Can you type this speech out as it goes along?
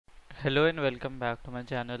Hello and welcome back to my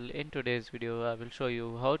channel. In today's video I will show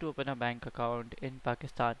you how to open a bank account in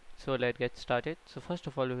Pakistan. So let's get started. So first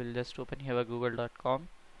of all we will just open here google.com.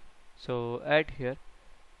 So at here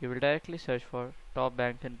you will directly search for top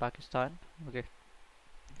bank in Pakistan. Okay,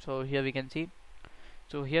 so here we can see,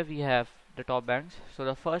 so here we have the top banks. So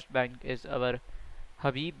the first bank is our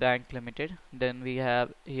Habib Bank Limited, then we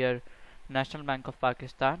have here National Bank of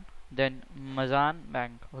Pakistan, then Mazan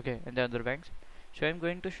Bank, okay, and the other banks. So I'm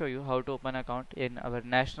going to show you how to open account in our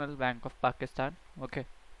National Bank of Pakistan. Okay,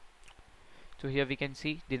 so here we can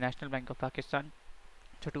see the National Bank of Pakistan.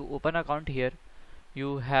 So to open account here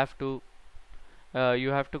you have to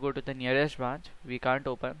go to the nearest branch. We can't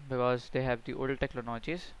open because they have the old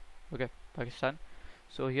technologies. Okay, Pakistan.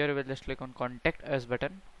 So here we will just click on contact us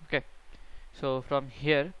button. Okay, so from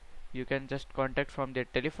here you can just contact from their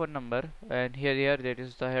telephone number, and here there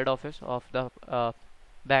is the head office of the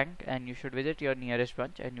bank, and you should visit your nearest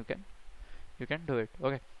branch and you can do it.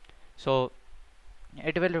 Okay, so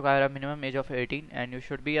it will require a minimum age of 18 and you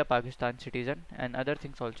should be a Pakistan citizen, and other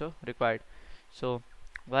things also required. So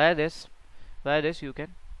via this you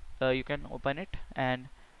can open it, and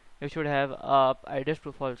you should have address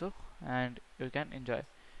proof also, and you can enjoy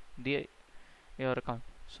the your account.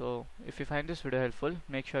 So if you find this video helpful,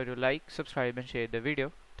 make sure you like, subscribe and share the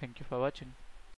video. Thank you for watching.